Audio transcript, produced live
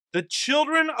The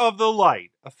Children of the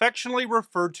Light, affectionately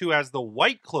referred to as the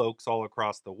Whitecloaks all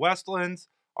across the Westlands,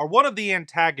 are one of the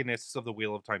antagonists of the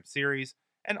Wheel of Time series,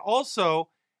 and also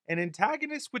an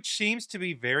antagonist which seems to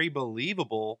be very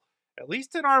believable, at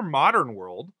least in our modern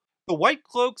world. The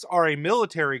Whitecloaks are a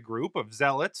military group of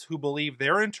zealots who believe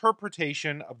their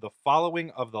interpretation of the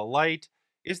following of the light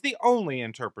is the only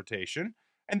interpretation,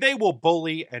 and they will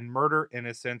bully and murder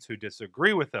innocents who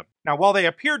disagree with them. Now, while they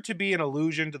appeared to be an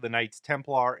allusion to the Knights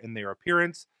Templar in their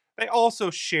appearance, they also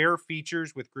share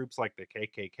features with groups like the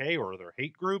KKK or other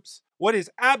hate groups. What is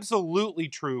absolutely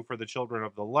true for the Children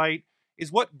of the Light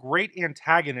is what great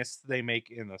antagonists they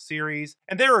make in the series,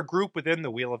 and they're a group within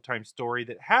the Wheel of Time story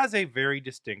that has a very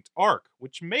distinct arc,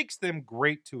 which makes them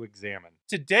great to examine.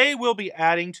 Today, we'll be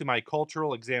adding to my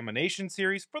cultural examination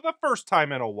series for the first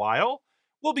time in a while.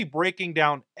 We'll be breaking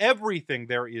down everything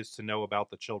there is to know about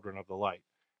the Children of the Light,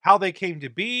 how they came to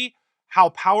be, how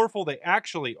powerful they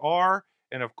actually are,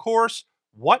 and of course,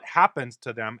 what happens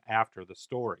to them after the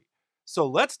story. So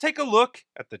let's take a look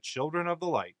at the Children of the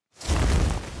Light.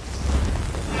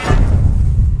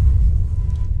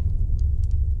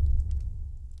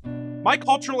 My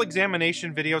cultural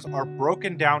examination videos are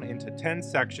broken down into 10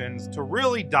 sections to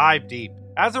really dive deep.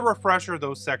 As a refresher,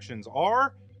 those sections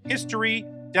are history,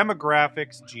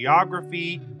 demographics,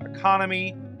 geography,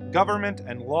 economy, government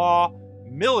and law,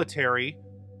 military,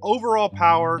 overall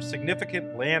power,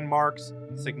 significant landmarks,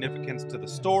 significance to the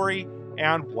story,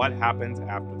 and what happens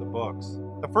after the books.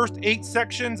 The first 8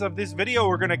 sections of this video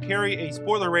are going to carry a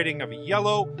spoiler rating of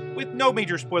yellow, with no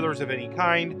major spoilers of any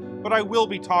kind, but I will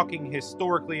be talking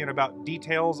historically and about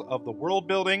details of the world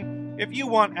building. If you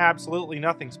want absolutely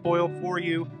nothing spoiled for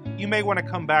you, you may want to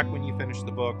come back when you finish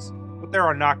the books, but there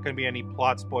are not going to be any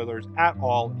plot spoilers at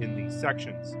all in these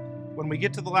sections. When we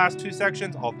get to the last 2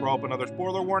 sections, I'll throw up another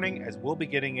spoiler warning, as we'll be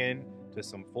getting into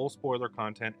some full spoiler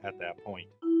content at that point.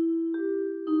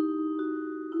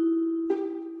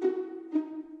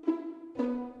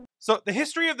 So, the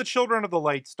history of the Children of the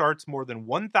Light starts more than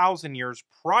 1,000 years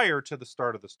prior to the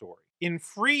start of the story. In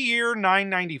free year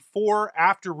 994,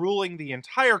 after ruling the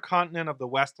entire continent of the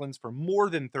Westlands for more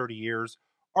than 30 years,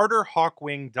 Arthur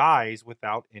Hawkwing dies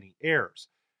without any heirs.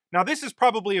 Now, this is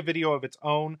probably a video of its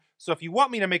own, so if you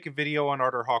want me to make a video on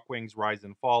Arthur Hawkwing's rise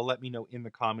and fall, let me know in the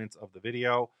comments of the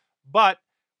video. But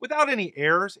without any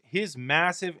heirs, his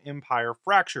massive empire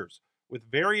fractures,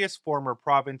 with various former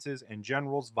provinces and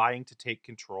generals vying to take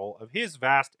control of his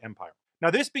vast empire.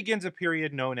 Now, this begins a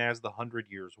period known as the 100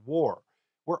 Years' War,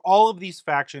 where all of these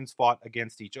factions fought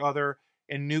against each other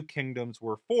and new kingdoms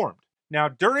were formed. Now,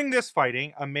 during this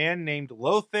fighting, a man named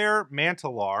Lothair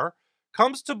Mantelar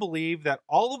comes to believe that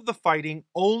all of the fighting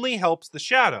only helps the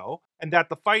shadow, and that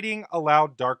the fighting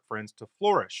allowed dark friends to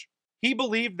flourish. He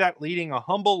believed that leading a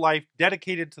humble life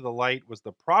dedicated to the light was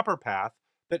the proper path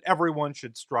that everyone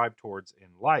should strive towards in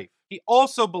life. He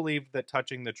also believed that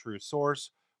touching the true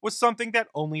source was something that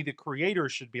only the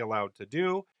creators should be allowed to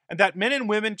do, and that men and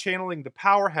women channeling the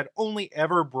power had only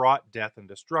ever brought death and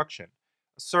destruction,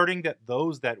 asserting that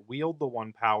those that wield the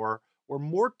one power were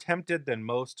more tempted than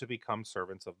most to become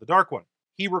servants of the Dark One.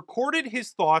 He recorded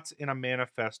his thoughts in a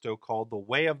manifesto called the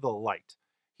Way of the Light.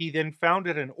 He then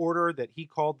founded an order that he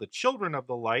called the Children of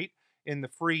the Light in the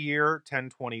free year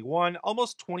 1021,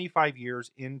 almost 25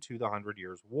 years into the 100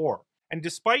 Years' War. And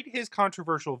despite his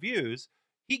controversial views,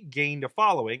 he gained a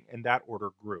following, and that order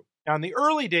grew. Now, in the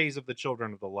early days of the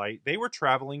Children of the Light, they were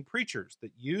traveling preachers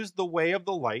that used the Way of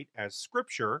the Light as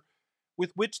scripture,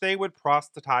 with which they would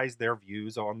proselytize their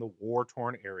views on the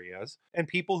war-torn areas and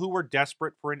people who were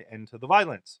desperate for an end to the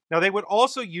violence. Now, they would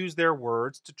also use their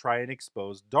words to try and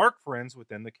expose dark friends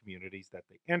within the communities that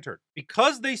they entered.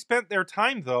 Because they spent their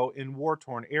time, though, in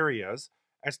war-torn areas,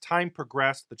 as time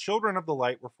progressed, the Children of the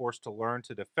Light were forced to learn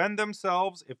to defend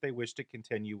themselves if they wished to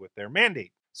continue with their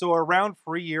mandate. So around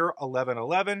free year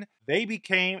 1111, they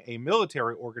became a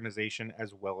military organization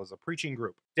as well as a preaching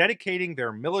group, dedicating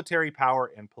their military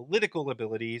power and political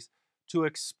abilities to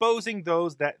exposing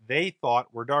those that they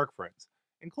thought were dark friends,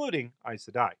 including Aes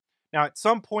Sedai. Now, at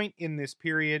some point in this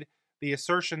period, the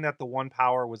assertion that the One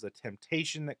Power was a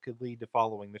temptation that could lead to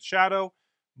following the Shadow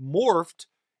morphed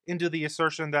into the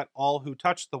assertion that all who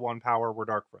touched the One Power were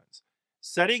dark friends,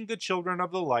 setting the Children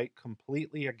of the Light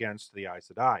completely against the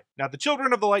Aes Sedai. Now, the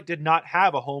Children of the Light did not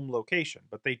have a home location,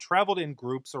 but they traveled in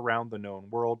groups around the known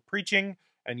world, preaching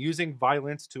and using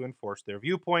violence to enforce their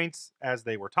viewpoints, as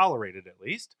they were tolerated at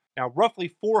least. Now, roughly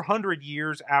 400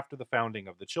 years after the founding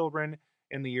of the Children,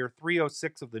 in the year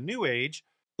 306 of the New Age,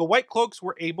 the Whitecloaks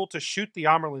were able to shoot the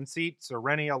Amerlin seat,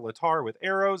 Serenia Latar, with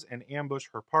arrows and ambush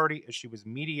her party as she was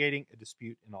mediating a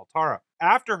dispute in Altara.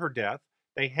 After her death,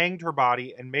 They hanged her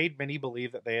body and made many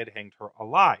believe that they had hanged her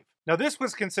alive. Now, this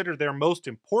was considered their most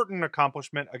important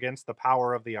accomplishment against the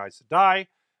power of the Aes Sedai,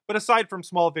 but aside from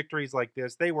small victories like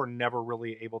this, they were never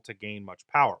really able to gain much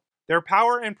power. Their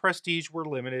power and prestige were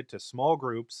limited to small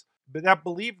groups that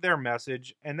believed their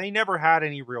message, and they never had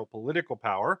any real political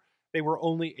power. They were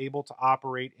only able to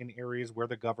operate in areas where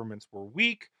the governments were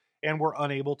weak and were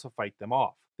unable to fight them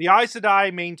off. The Aes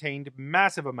Sedai maintained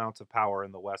massive amounts of power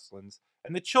in the Westlands,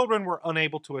 and the children were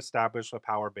unable to establish a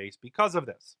power base because of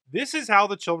this. This is how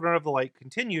the Children of the Light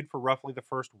continued for roughly the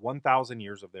first 1,000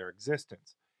 years of their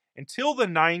existence. Until the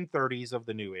 930s of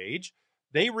the New Age,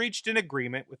 they reached an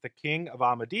agreement with the king of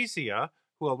Amadisia,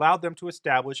 who allowed them to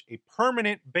establish a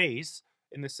permanent base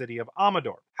in the city of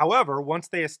Amador. However, once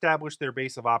they established their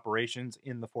base of operations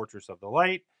in the Fortress of the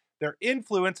Light, their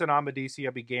influence in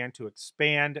Amadisia began to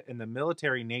expand, and the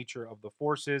military nature of the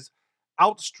forces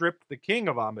outstripped the king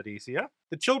of Amadisia.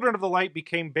 The Children of the Light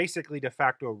became basically de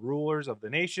facto rulers of the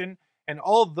nation, and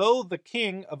although the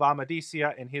king of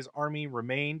Amadisia and his army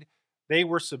remained, they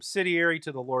were subsidiary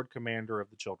to the Lord Commander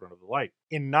of the Children of the Light.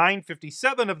 In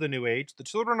 957 of the New Age, the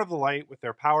Children of the Light, with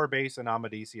their power base in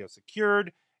Amadisia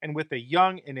secured, and with a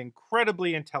young and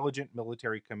incredibly intelligent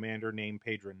military commander named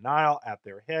Pedron Nile at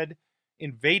their head,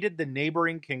 invaded the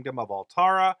neighboring kingdom of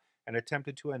Altara and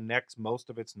attempted to annex most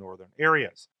of its northern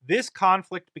areas. This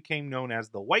conflict became known as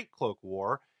the Whitecloak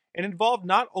War and involved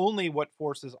not only what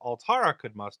forces Altara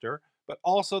could muster, but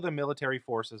also the military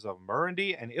forces of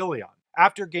Murundi and Ilion.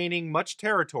 After gaining much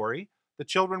territory, the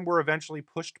children were eventually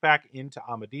pushed back into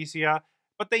Amadisia,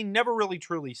 but they never really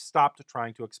truly stopped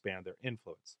trying to expand their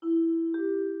influence.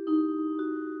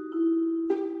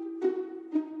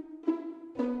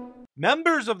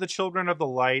 Members of the Children of the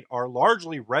Light are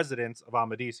largely residents of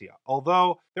Amadisia,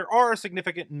 although there are a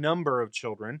significant number of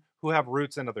children who have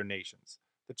roots in other nations.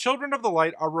 The Children of the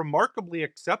Light are remarkably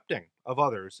accepting of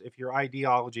others if your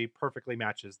ideology perfectly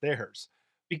matches theirs.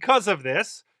 Because of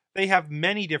this, they have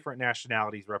many different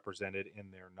nationalities represented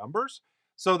in their numbers,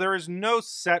 so there is no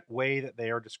set way that they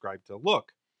are described to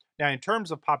look. Now, in terms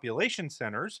of population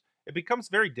centers, it becomes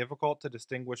very difficult to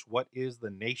distinguish what is the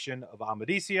nation of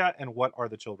Amadisia and what are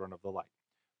the Children of the Light.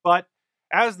 But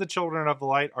as the Children of the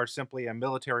Light are simply a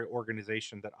military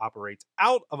organization that operates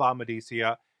out of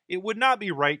Amadisia, it would not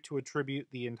be right to attribute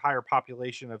the entire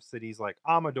population of cities like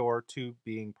Amador to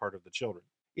being part of the Children.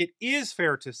 It is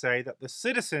fair to say that the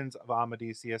citizens of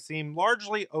Amadisia seem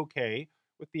largely okay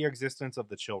with the existence of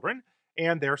the Children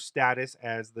and their status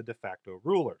as the de facto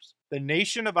rulers. The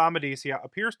nation of Amadisia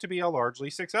appears to be a largely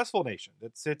successful nation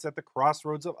that sits at the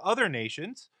crossroads of other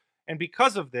nations, and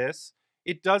because of this,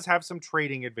 it does have some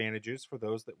trading advantages for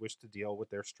those that wish to deal with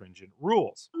their stringent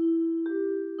rules.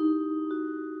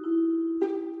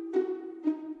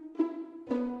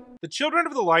 The Children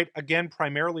of the Light again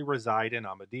primarily reside in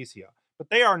Amadisia, but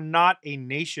they are not a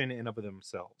nation in of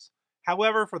themselves.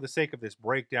 However, for the sake of this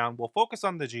breakdown, we'll focus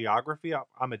on the geography of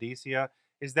Amadisia,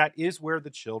 as that is where the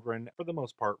children, for the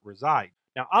most part, reside.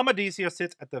 Now, Amadisia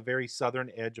sits at the very southern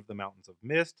edge of the Mountains of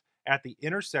Mist, at the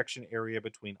intersection area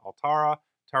between Altara,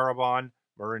 Tarabon,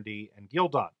 Murundi, and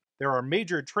Gildan. There are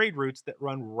major trade routes that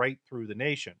run right through the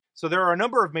nation. So there are a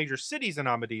number of major cities in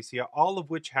Amadisia, all of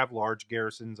which have large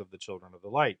garrisons of the Children of the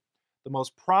Light. The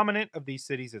most prominent of these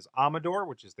cities is Amador,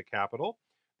 which is the capital.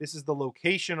 This is the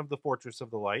location of the Fortress of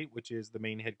the Light, which is the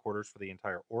main headquarters for the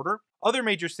entire order. Other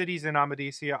major cities in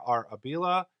Amadisia are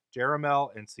Abila, Jeramel,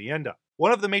 and Sienda.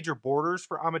 One of the major borders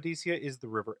for Amadisia is the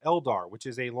river Eldar, which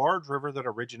is a large river that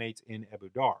originates in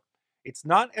Ebudar. It's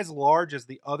not as large as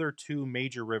the other two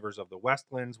major rivers of the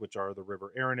Westlands, which are the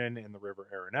river Aranon and the river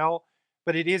Aranel,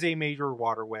 but it is a major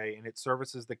waterway, and it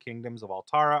services the kingdoms of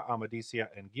Altara, Amadisia,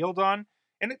 and Gildan,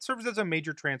 and it serves as a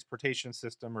major transportation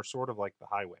system, or sort of like the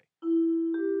highway.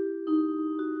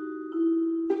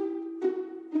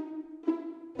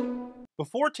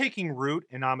 Before taking root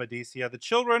in Amadisia, the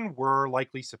children were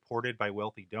likely supported by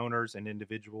wealthy donors and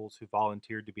individuals who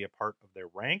volunteered to be a part of their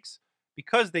ranks.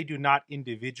 Because they do not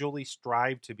individually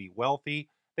strive to be wealthy,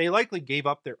 they likely gave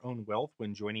up their own wealth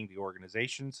when joining the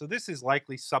organization, so this is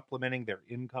likely supplementing their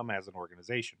income as an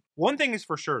organization. One thing is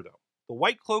for sure, though. The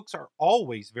Whitecloaks are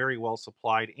always very well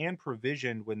supplied and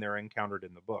provisioned when they're encountered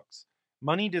in the books.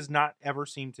 Money does not ever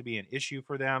seem to be an issue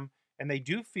for them, and they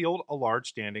do field a large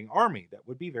standing army that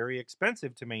would be very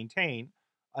expensive to maintain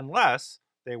unless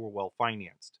they were well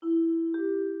financed.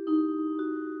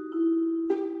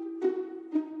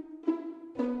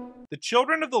 The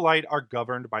Children of the Light are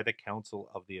governed by the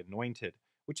Council of the Anointed,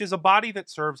 which is a body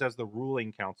that serves as the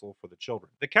ruling council for the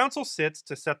children. The council sits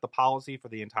to set the policy for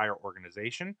the entire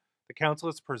organization. The council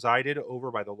is presided over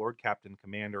by the Lord Captain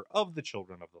Commander of the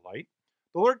Children of the Light.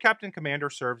 The Lord Captain Commander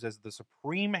serves as the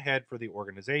supreme head for the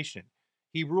organization.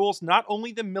 He rules not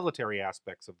only the military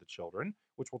aspects of the children,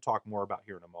 which we'll talk more about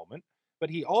here in a moment, but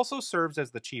he also serves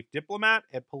as the chief diplomat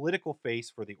and political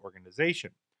face for the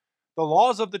organization. The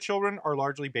laws of the children are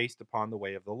largely based upon the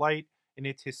Way of the Light and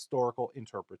its historical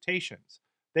interpretations.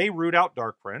 They root out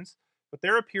dark friends, but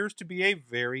there appears to be a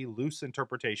very loose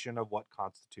interpretation of what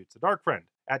constitutes a dark friend.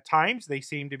 At times, they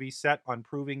seem to be set on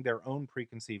proving their own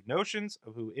preconceived notions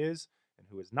of who is and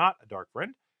who is not a dark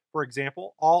friend. For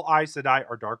example, all Aes Sedai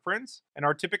are dark friends and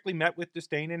are typically met with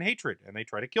disdain and hatred, and they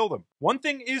try to kill them. One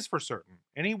thing is for certain,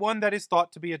 anyone that is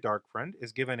thought to be a dark friend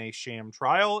is given a sham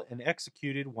trial and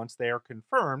executed once they are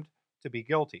confirmed to be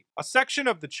guilty. A section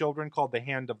of the children called the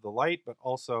Hand of the Light, but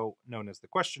also known as the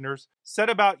Questioners, set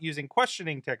about using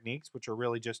questioning techniques, which are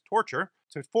really just torture,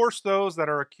 to force those that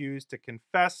are accused to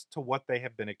confess to what they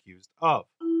have been accused of.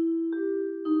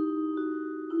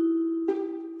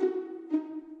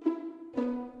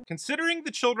 Considering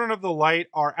the Children of the Light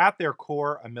are at their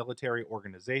core a military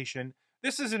organization,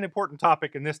 this is an important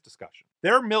topic in this discussion.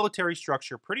 Their military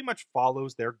structure pretty much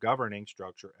follows their governing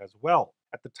structure as well.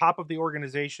 At the top of the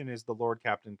organization is the Lord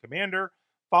Captain Commander,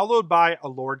 followed by a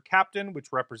Lord Captain,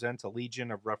 which represents a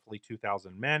legion of roughly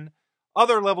 2,000 men.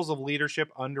 Other levels of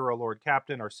leadership under a Lord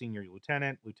Captain are Senior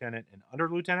Lieutenant, Lieutenant, and Under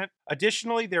Lieutenant.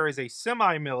 Additionally, there is a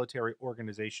semi-military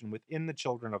organization within the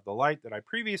Children of the Light that I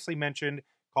previously mentioned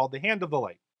called the Hand of the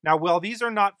Light. Now, while these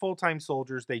are not full-time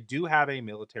soldiers, they do have a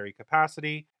military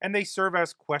capacity, and they serve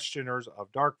as questioners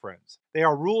of Dark Friends. They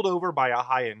are ruled over by a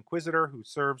High Inquisitor who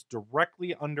serves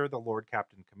directly under the Lord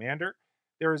Captain Commander.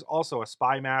 There is also a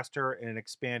Spy Master and an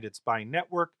expanded spy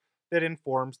network that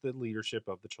informs the leadership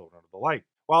of the Children of the Light.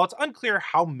 While it's unclear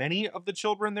how many of the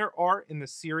children there are in the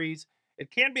series, it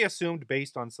can be assumed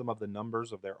based on some of the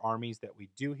numbers of their armies that we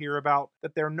do hear about,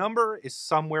 that their number is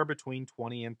somewhere between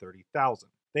 20 and 30,000.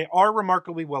 They are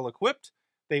remarkably well equipped,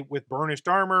 with burnished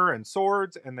armor and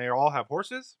swords, and they all have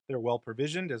horses. They're well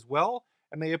provisioned as well,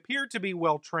 and they appear to be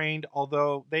well trained,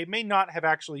 although they may not have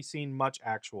actually seen much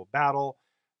actual battle.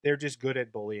 They're just good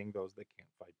at bullying those that can't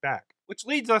fight back. Which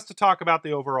leads us to talk about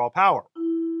the overall power.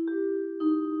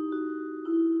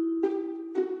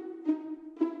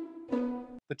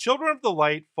 The Children of the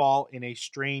Light fall in a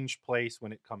strange place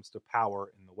when it comes to power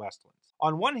in the Westlands.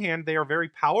 On one hand, they are very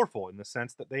powerful in the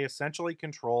sense that they essentially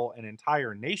control an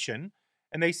entire nation,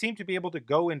 and they seem to be able to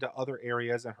go into other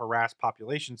areas and harass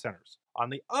population centers. On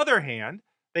the other hand,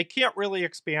 they can't really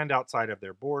expand outside of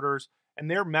their borders, and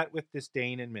they're met with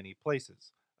disdain in many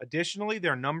places. Additionally,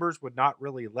 their numbers would not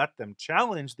really let them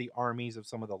challenge the armies of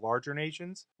some of the larger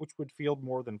nations, which would field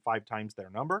more than 5 times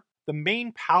their number. The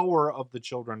main power of the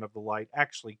Children of the Light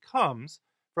actually comes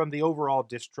from the overall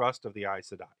distrust of the Aes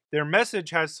Sedai. Their message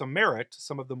has some merit to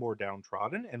some of the more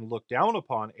downtrodden and looked down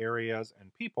upon areas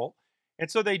and people,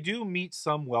 and so they do meet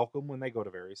some welcome when they go to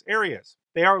various areas.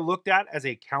 They are looked at as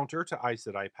a counter to Aes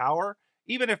Sedai power,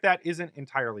 even if that isn't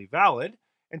entirely valid,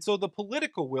 and so the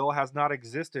political will has not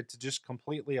existed to just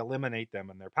completely eliminate them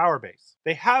and their power base.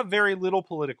 They have very little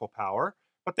political power,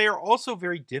 but they are also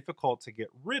very difficult to get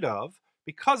rid of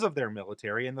because of their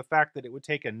military and the fact that it would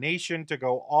take a nation to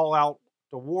go all out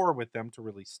to war with them to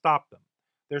really stop them.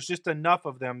 There's just enough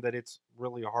of them that it's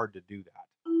really hard to do that.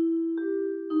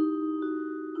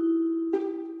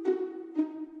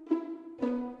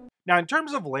 Now, in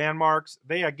terms of landmarks,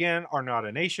 they again are not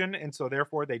a nation, and so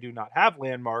therefore they do not have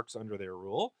landmarks under their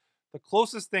rule. The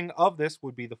closest thing of this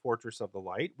would be the Fortress of the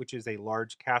Light, which is a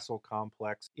large castle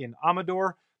complex in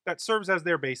Amador that serves as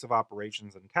their base of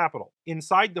operations and capital.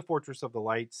 Inside the Fortress of the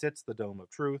Light sits the Dome of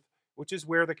Truth, which is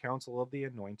where the Council of the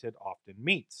Anointed often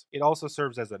meets. It also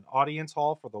serves as an audience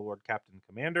hall for the Lord Captain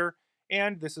Commander,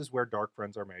 and this is where Dark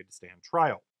Friends are made to stand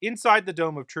trial. Inside the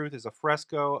Dome of Truth is a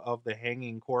fresco of the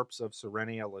hanging corpse of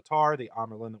Serenia Latar, the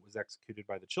Amerlin that was executed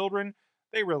by the children.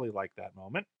 They really like that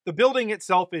moment. The building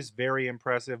itself is very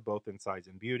impressive, both in size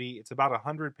and beauty. It's about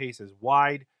 100 paces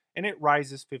wide, and it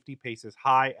rises 50 paces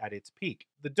high at its peak.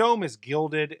 The dome is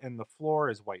gilded, and the floor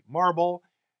is white marble.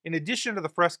 In addition to the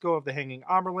fresco of the hanging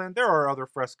Amerlin, there are other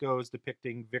frescoes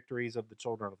depicting victories of the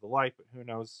Children of the Light, but who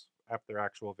knows if they're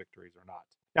actual victories or not.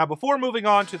 Now, before moving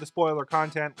on to the spoiler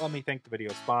content, let me thank the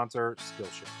video sponsor,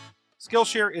 Skillshare.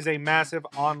 Skillshare is a massive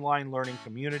online learning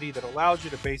community that allows you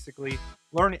to basically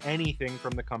learn anything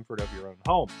from the comfort of your own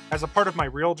home. As a part of my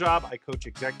real job, I coach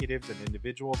executives and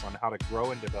individuals on how to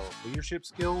grow and develop leadership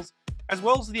skills, as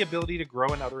well as the ability to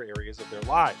grow in other areas of their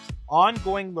lives.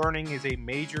 Ongoing learning is a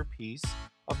major piece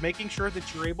of making sure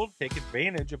that you're able to take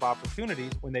advantage of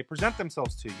opportunities when they present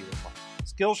themselves to you in life.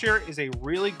 Skillshare is a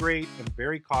really great and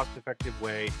very cost-effective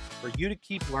way for you to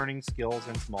keep learning skills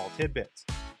and small tidbits.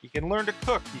 You can learn to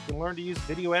cook, you can learn to use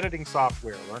video editing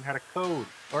software, learn how to code,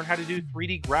 learn how to do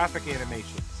 3D graphic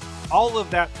animations. All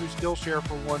of that through Skillshare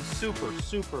for one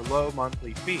super low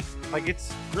monthly fee. Like,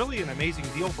 it's really an amazing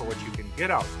deal for what you can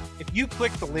get out. If you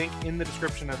click the link in the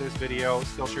description of this video,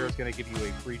 Skillshare is going to give you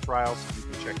a free trial so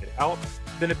you can check it out.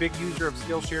 I've been a big user of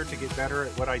Skillshare to get better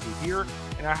at what I do here,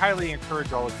 and I highly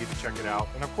encourage all of you to check it out.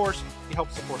 And of course, you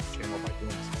help support the channel by doing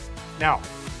so. Now,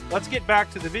 let's get back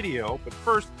to the video, but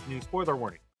first, new spoiler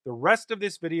warning. The rest of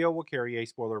this video will carry a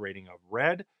spoiler rating of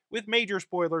red, with major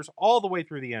spoilers all the way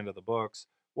through the end of the books.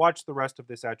 Watch the rest of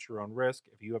this at your own risk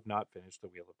if you have not finished The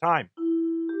Wheel of Time.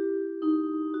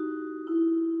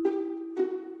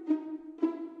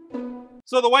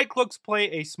 So the Whitecloaks play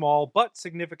a small but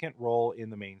significant role in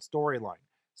the main storyline,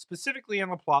 specifically in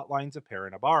the plot lines of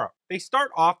Perrin Aybara. They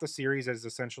start off the series as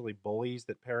essentially bullies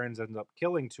that Perrin ends up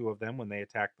killing two of them when they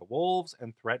attack the wolves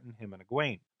and threaten him and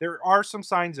Egwene. There are some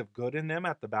signs of good in them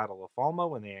at the Battle of Falme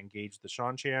when they engage the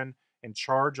Seanchan and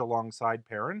charge alongside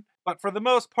Perrin, but for the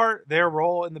most part, their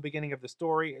role in the beginning of the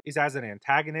story is as an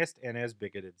antagonist and as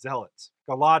bigoted zealots.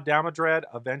 Galad Damodred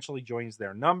eventually joins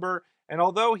their number, and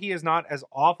although he is not as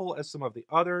awful as some of the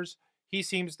others, he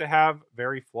seems to have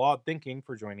very flawed thinking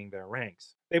for joining their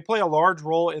ranks. They play a large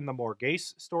role in the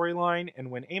Morgase storyline, and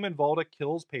when Eamon Valda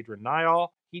kills Pedron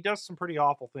Niall, he does some pretty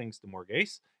awful things to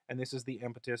Morgase, and this is the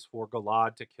impetus for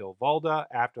Galad to kill Valda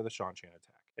after the Seanchan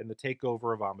attack and the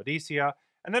takeover of Amadisia,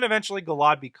 and then eventually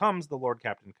Galad becomes the Lord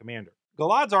Captain Commander.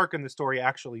 Galad's arc in the story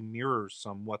actually mirrors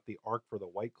somewhat the arc for the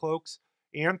Whitecloaks,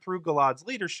 and through Galad's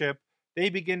leadership, they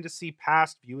begin to see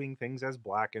past viewing things as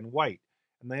black and white,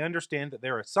 and they understand that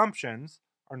their assumptions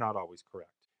are not always correct.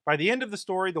 By the end of the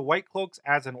story, the Whitecloaks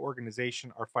as an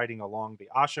organization are fighting along the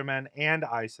Ashamen and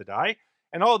Aes Sedai,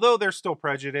 and although they're still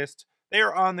prejudiced, they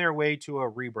are on their way to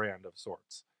a rebrand of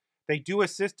sorts. They do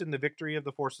assist in the victory of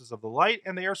the forces of the light,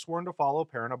 and they are sworn to follow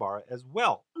Perrin Aybara as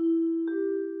well.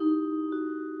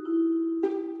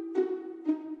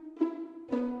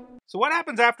 So what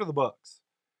happens after the books?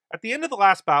 At the end of the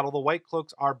last battle, the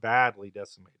Whitecloaks are badly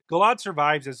decimated. Galad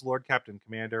survives as Lord Captain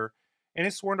Commander, and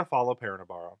is sworn to follow Perrin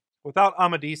Aybara. Without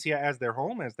Amadisia as their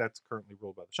home, as that's currently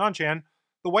ruled by the Seanchan,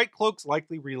 the Whitecloaks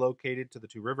likely relocated to the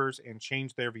Two Rivers and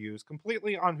changed their views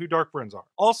completely on who Dark Friends are.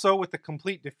 Also, with the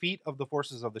complete defeat of the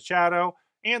forces of the Shadow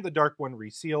and the Dark One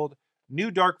resealed,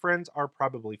 new Dark Friends are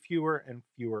probably fewer and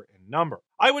fewer in number.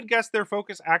 I would guess their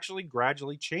focus actually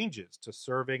gradually changes to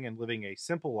serving and living a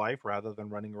simple life rather than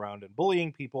running around and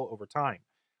bullying people over time.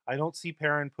 I don't see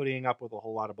Perrin putting up with a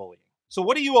whole lot of bullying. So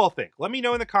what do you all think? Let me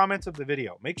know in the comments of the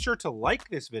video. Make sure to like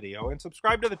this video and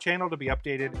subscribe to the channel to be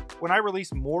updated when I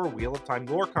release more Wheel of Time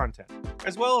lore content,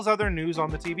 as well as other news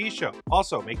on the TV show.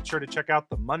 Also, make sure to check out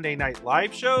the Monday night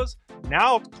live shows,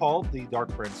 now called the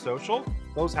Dark Friends Social.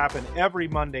 Those happen every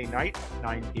Monday night at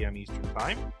 9 p.m. Eastern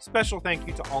Time. Special thank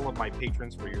you to all of my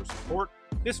patrons for your support.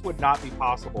 This would not be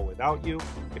possible without you.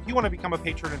 If you want to become a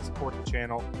patron and support the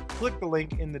channel, click the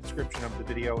link in the description of the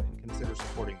video and consider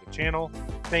supporting the channel.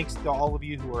 Thanks to all of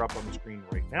you who are up on the screen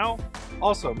right now.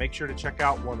 Also, make sure to check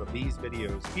out one of these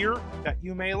videos here that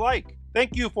you may like.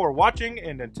 Thank you for watching,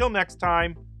 and until next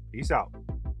time, peace out.